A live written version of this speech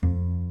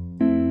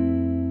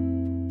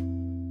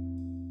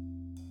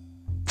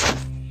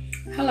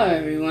Hello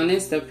everyone,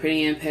 it's the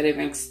Pretty and Petty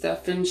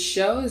McStuffin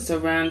Show. It's a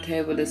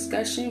roundtable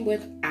discussion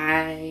with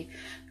I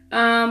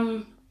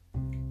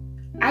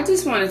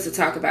just wanted to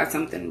talk about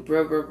something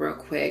real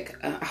quick.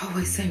 I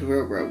always say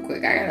real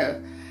quick.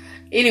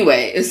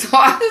 Anyway, so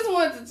I just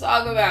wanted to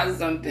talk about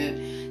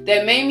something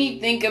that made me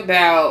think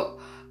about,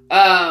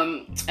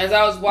 as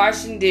I was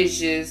washing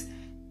dishes,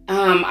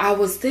 I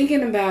was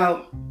thinking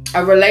about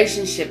a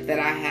relationship that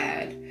I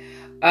had,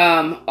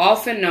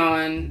 off and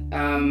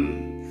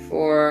on,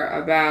 for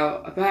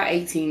about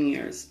 18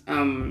 years,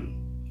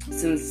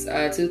 since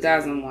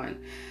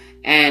 2001.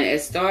 And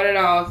it started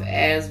off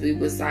as we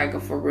was like a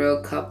for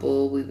real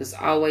couple. We was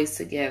always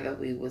together.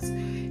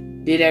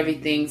 Did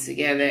everything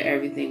together.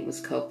 Everything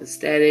was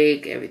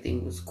copacetic.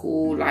 Everything was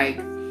cool. Like,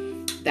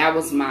 it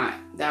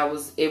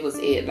was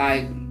it.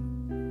 Like,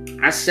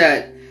 I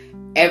shut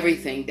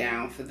everything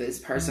down for this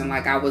person.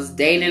 Like, I was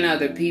dating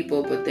other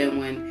people, but then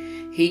when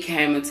he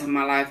came into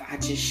my life, I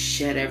just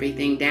shut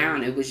everything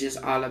down. It was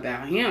just all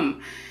about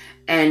him.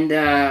 And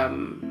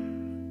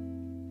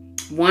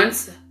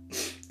once,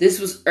 this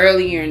was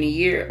earlier in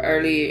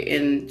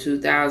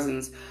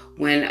 2000s,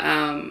 when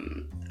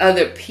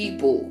other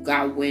people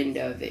got wind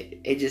of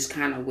it. It just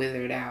kind of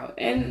withered out.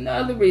 And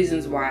other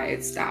reasons why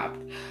it stopped.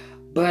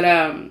 But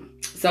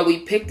so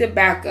we picked it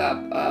back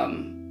up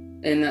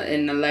in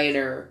the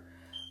later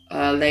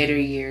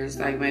years,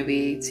 like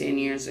maybe 10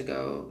 years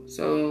ago.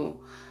 So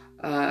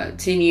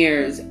 10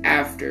 years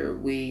after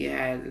we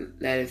had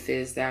let it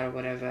fizz out or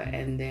whatever.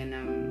 And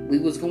then we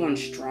was going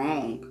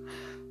strong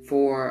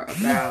for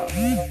about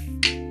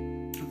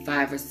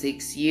 5 or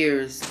 6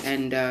 years.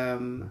 And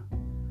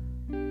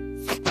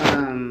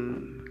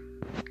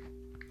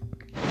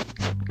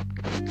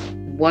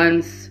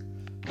once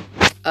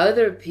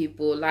other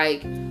people,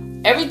 like,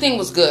 everything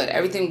was good.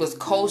 Everything was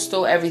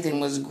coastal.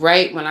 Everything was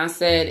great. When I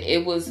said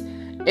it was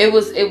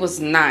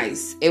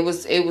nice. It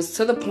was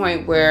to the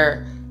point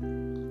where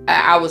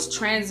I was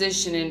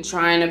transitioning,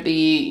 trying to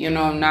be,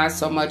 not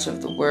so much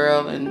of the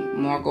world and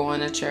more going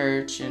to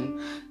church and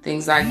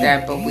things like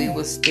that. But we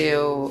were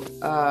still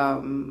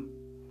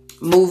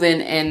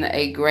moving in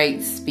a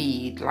great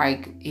speed.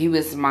 Like, he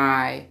was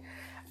I'm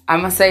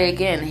going to say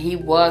again, he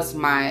was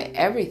my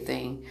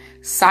everything.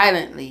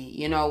 Silently,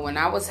 when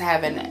I was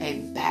having a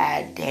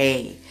bad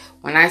day,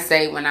 when I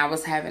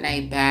was having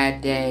a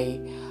bad day,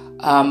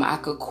 I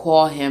could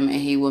call him and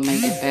he would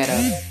make it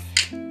better.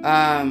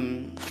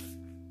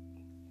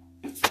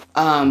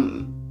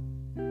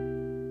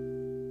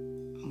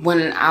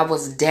 When I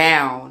was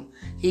down,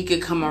 he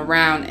could come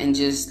around and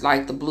just,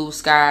 like, the blue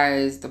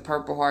skies, the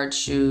purple heart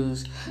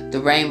shoes,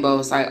 the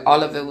rainbows, like,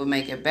 all of it would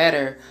make it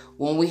better.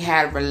 When we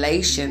had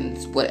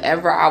relations,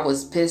 whatever I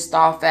was pissed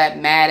off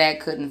at, mad at,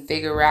 couldn't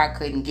figure out,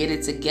 couldn't get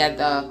it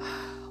together,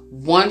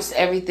 once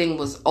everything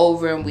was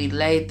over and we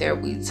laid there,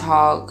 we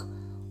talked,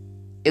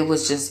 it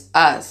was just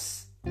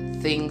us.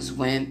 Things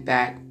went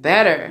back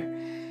better.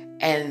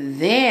 And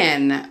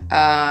then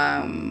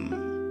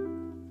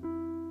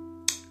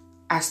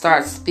I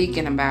started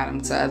speaking about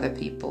him to other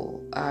people.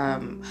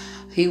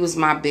 He was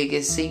my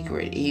biggest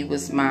secret.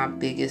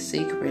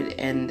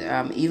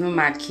 And even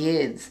my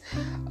kids,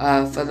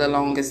 for the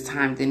longest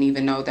time, didn't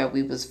even know that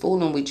we was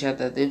fooling each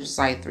other. It was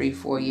like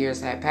 3-4 years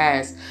had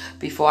passed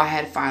before I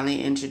had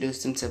finally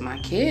introduced him to my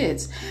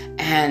kids.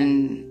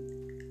 And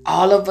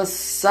all of a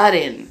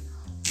sudden,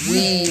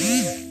 we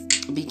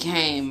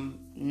became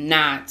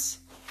not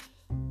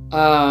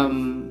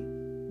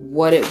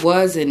what it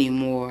was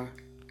anymore.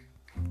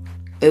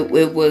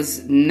 It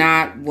was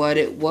not what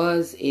it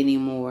was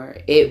anymore.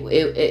 It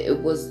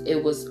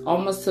was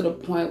almost to the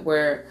point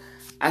where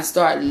I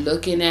started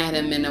looking at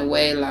him in a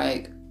way,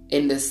 like,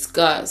 in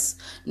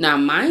disgust. Now,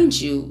 mind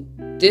you,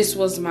 this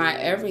was my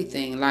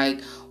everything.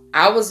 Like,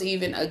 I was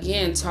even,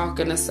 again,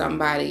 talking to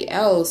somebody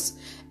else,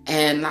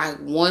 and, like,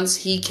 once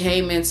he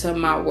came into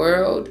my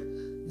world,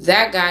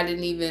 that guy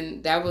didn't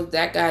even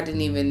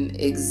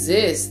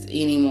exist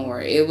anymore.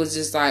 It was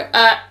just like,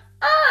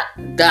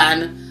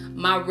 done.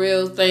 My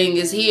real thing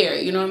is here.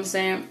 You know what I'm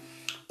saying?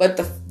 But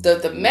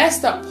the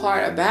messed up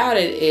part about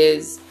it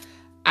is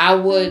I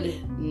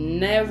would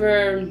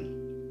never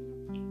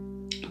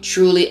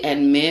truly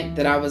admit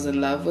that I was in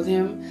love with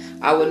him.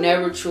 I would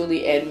never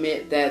truly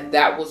admit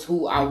that was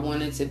who I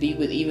wanted to be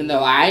with, even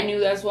though I knew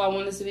that's who I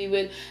wanted to be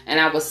with. And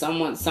I would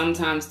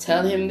sometimes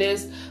tell him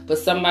this, but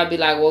somebody be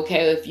like, well,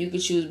 okay, if you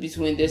could choose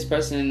between this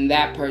person and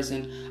that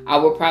person, I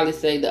would probably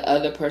say the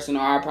other person,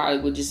 or I probably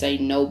would just say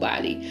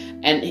nobody.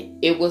 And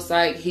it was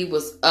like he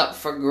was up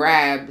for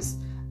grabs.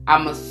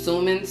 I'm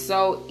assuming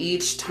so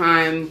each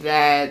time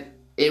that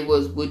it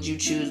was, would you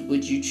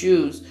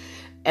choose?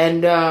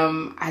 And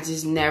I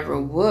just never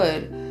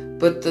would.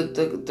 But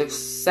the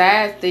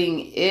sad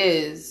thing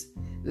is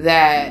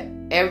that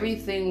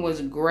everything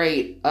was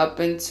great up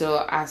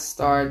until I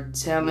started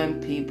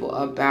telling people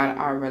about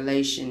our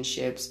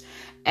relationships.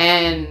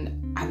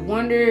 And I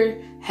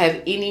wonder,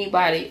 have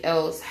anybody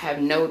else have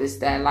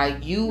noticed that?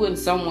 Like, you and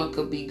someone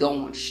could be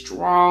going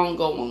strong,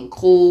 going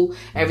cool,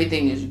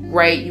 everything is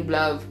great, you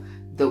love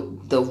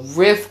the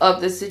riff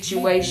of the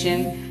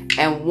situation.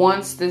 And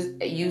once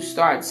you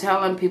start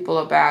telling people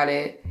about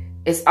it,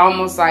 it's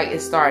almost like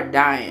it start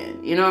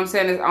dying. You know what I'm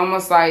saying? It's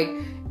almost like,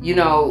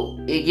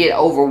 it get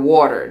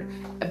overwatered.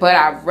 But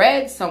I've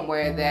read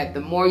somewhere that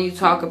the more you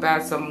talk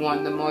about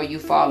someone, the more you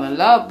fall in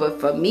love. But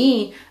for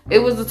me, it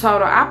was the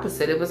total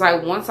opposite. It was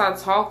like once I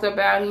talked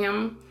about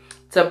him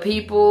to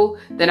people,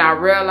 then I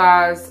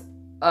realized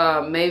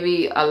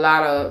maybe a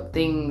lot of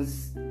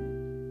things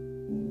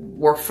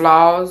were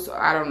flaws.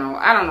 I don't know.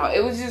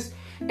 It was just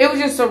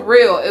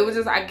surreal. It was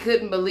just, I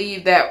couldn't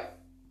believe that,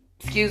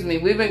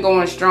 we've been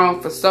going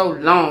strong for so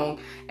long.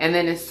 And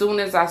then as soon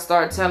as I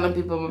start telling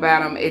people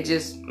about him, it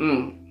just,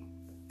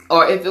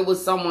 or if it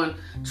was someone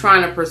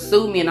trying to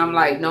pursue me and I'm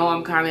like, no,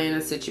 I'm kind of in a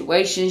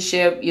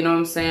situationship, you know what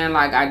I'm saying?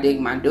 Like, I dig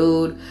my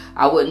dude.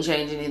 I wouldn't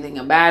change anything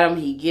about him.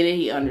 He get it.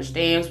 He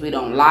understands. We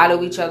don't lie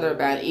to each other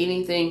about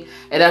anything.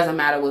 It doesn't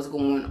matter what's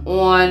going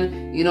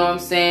on. You know what I'm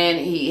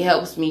saying? He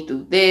helps me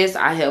through this.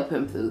 I help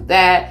him through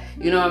that.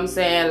 You know what I'm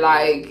saying?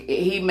 Like,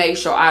 he makes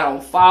sure I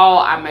don't fall.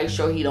 I make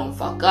sure he don't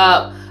fuck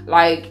up.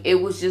 Like, it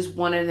was just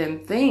one of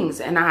them things,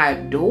 and I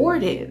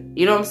adored it.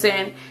 You know what I'm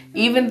saying?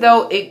 Even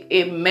though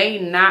it may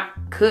not,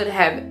 could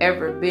have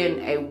ever been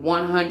a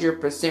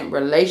 100%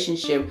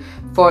 relationship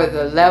for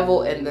the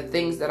level and the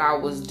things that I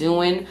was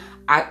doing,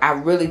 I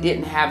really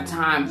didn't have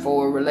time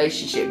for a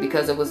relationship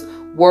because it was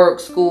work,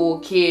 school,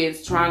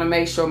 kids, trying to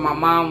make sure my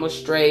mom was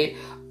straight.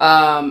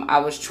 I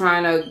was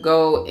trying to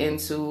go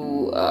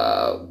into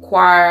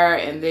choir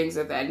and things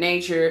of that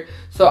nature.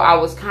 So I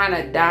was kind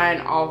of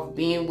dying off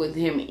being with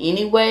him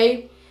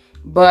anyway.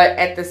 But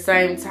at the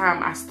same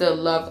time, I still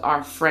loved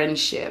our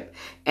friendship.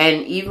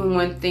 And even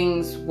when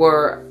things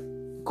were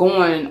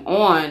going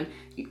on,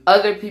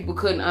 other people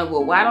couldn't,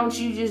 well, why don't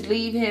you just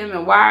leave him?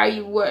 And why are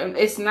you,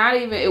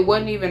 it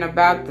wasn't even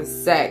about the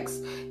sex.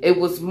 It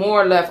was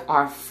more or less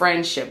our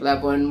friendship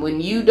level. And when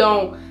you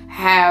don't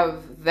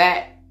have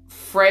that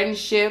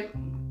friendship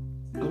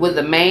with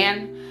a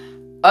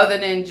man other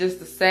than just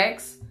the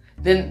sex,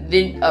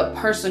 then a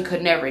person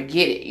could never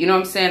get it. You know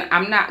what I'm saying?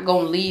 I'm not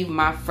gonna leave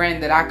my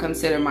friend that I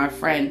consider my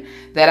friend,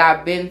 that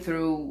I've been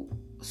through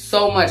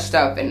so much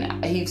stuff,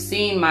 and he's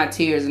seen my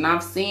tears and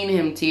I've seen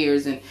him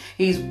tears, and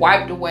he's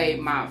wiped away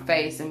my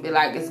face and be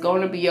like, it's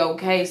gonna be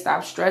okay,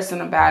 stop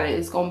stressing about it,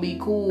 it's gonna be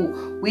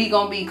cool, we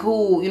gonna be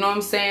cool. You know what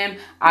I'm saying?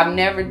 I've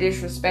never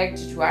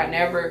disrespected you. I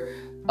never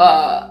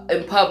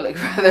in public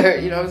rather,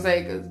 you know what I'm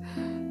saying? Because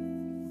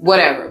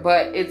whatever,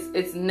 but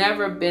it's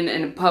never been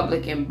in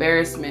public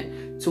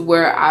embarrassment to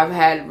where I've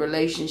had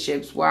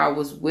relationships where I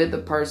was with a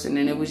person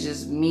and it was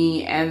just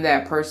me and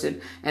that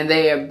person, and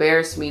they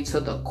embarrassed me to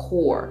the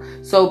core.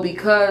 So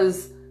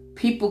because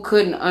people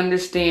couldn't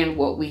understand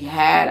what we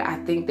had, I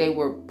think they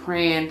were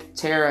praying to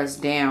tear us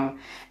down.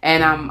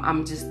 And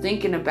I'm just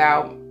thinking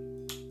about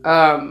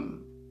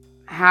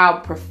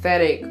how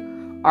prophetic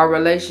our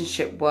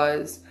relationship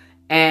was,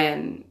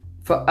 and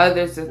for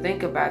others to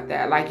think about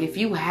that. Like, if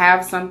you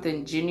have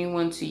something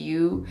genuine to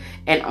you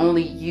and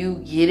only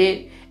you get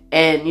it,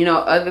 and,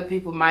 other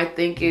people might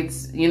think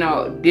it's,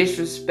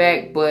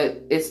 disrespect,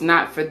 but it's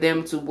not for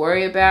them to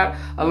worry about.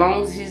 As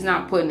long as he's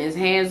not putting his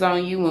hands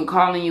on you and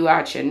calling you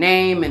out your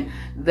name and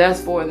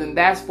thus for, then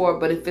that's for.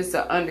 But if it's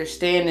an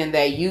understanding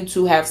that you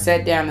two have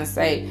sat down and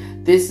say,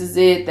 this is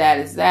it, that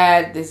is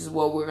that, this is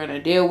what we're going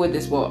to deal with,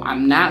 this is what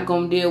I'm not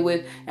going to deal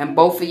with, and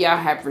both of y'all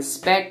have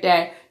respect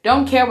that,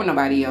 don't care what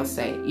nobody else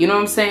say. You know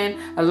what I'm saying?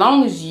 As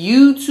long as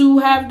you two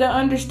have the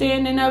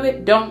understanding of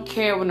it, don't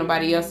care what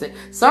nobody else say.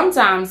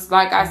 Sometimes,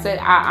 like I said,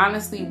 I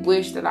honestly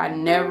wish that I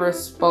never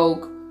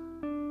spoke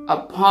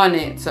upon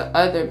it to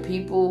other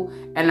people.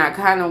 And I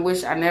kind of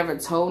wish I never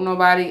told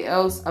nobody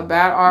else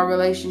about our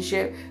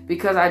relationship,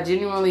 because I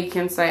genuinely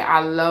can say I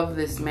love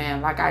this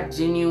man. Like, I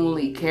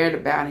genuinely cared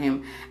about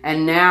him.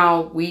 And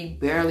now we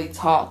barely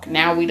talk.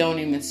 Now we don't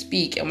even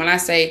speak. And when I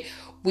say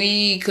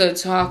we could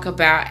talk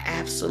about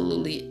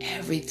absolutely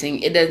everything.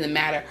 It doesn't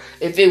matter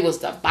if it was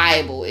the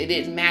Bible. It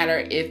didn't matter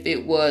if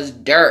it was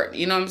dirt.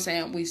 You know what I'm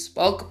saying? We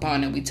spoke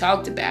upon it. We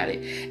talked about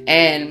it.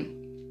 And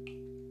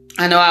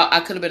I know I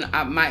could have been,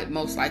 I might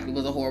most likely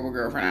was a horrible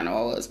girlfriend. I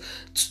know I was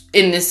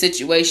in this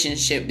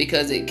situationship,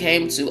 because it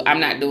came to, I'm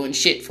not doing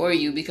shit for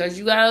you because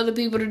you got other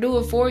people to do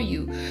it for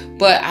you.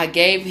 But I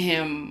gave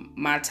him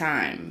my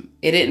time.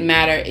 It didn't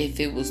matter if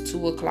it was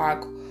 2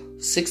 o'clock,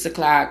 6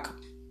 o'clock,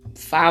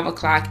 5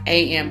 o'clock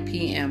a.m.,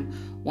 p.m.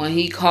 When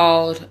he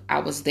called, I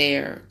was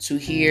there to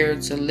hear,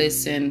 to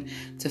listen,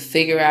 to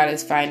figure out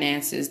his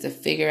finances, to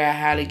figure out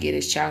how to get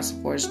his child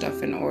support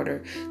stuff in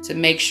order, to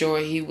make sure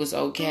he was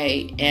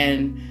okay.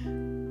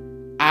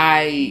 And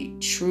I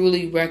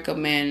truly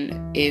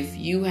recommend, if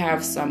you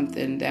have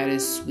something that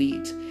is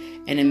sweet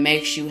and it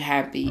makes you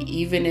happy,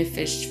 even if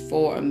it's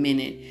for a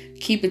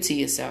minute, keep it to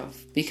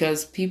yourself,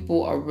 because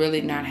people are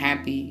really not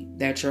happy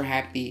that you're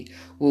happy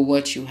with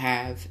what you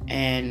have.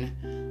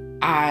 And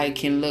I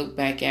can look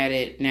back at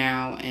it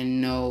now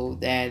and know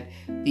that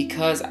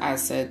because I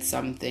said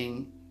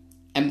something,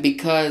 and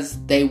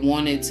because they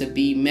wanted to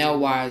be,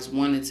 male-wise,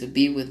 wanted to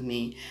be with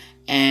me,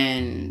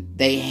 and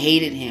they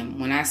hated him.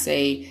 When I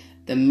say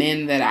the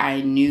men that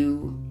I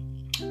knew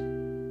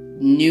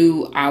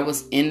I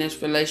was in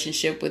this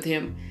relationship with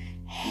him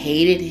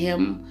hated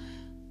him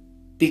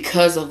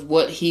because of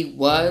what he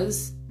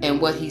was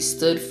and what he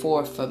stood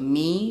for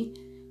me.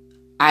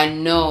 I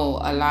know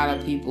a lot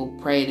of people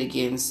prayed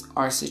against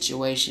our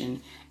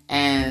situation.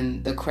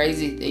 And the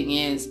crazy thing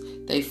is,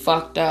 they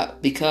fucked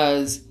up,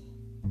 because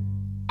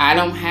I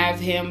don't have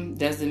him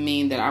doesn't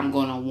mean that I'm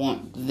going to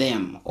want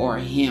them or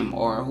him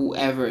or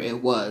whoever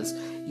it was.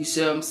 You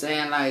see what I'm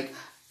saying? Like,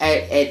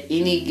 at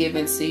any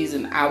given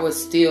season, I would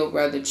still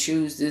rather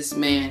choose this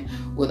man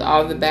with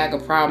all the bag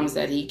of problems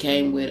that he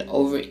came with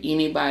over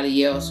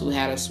anybody else who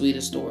had a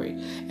sweeter story.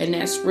 And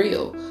that's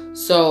real.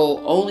 So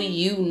only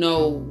you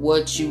know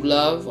what you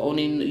love.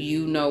 Only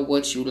you know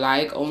what you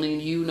like. Only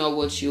you know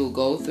what you'll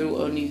go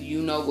through. Only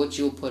you know what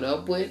you'll put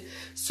up with.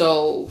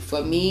 So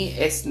for me,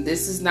 this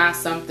is not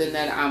something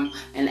that I'm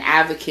an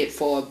advocate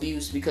for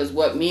abuse, because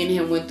what me and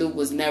him went through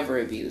was never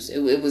abuse.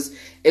 It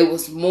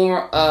was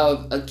more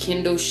of a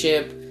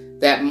kindleship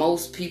that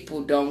most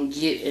people don't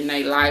get in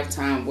their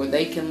lifetime, where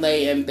they can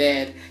lay in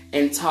bed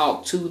and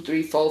talk 2,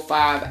 3, 4,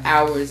 5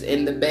 hours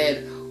in the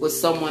bed with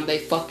someone they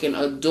fucking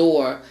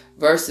adore,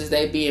 versus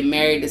they being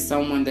married to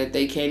someone that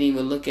they can't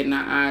even look in the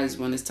eyes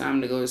when it's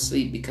time to go to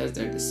sleep because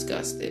they're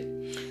disgusted.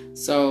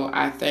 So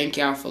I thank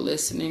y'all for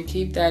listening.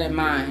 Keep that in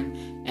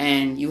mind,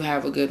 and you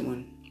have a good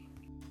one.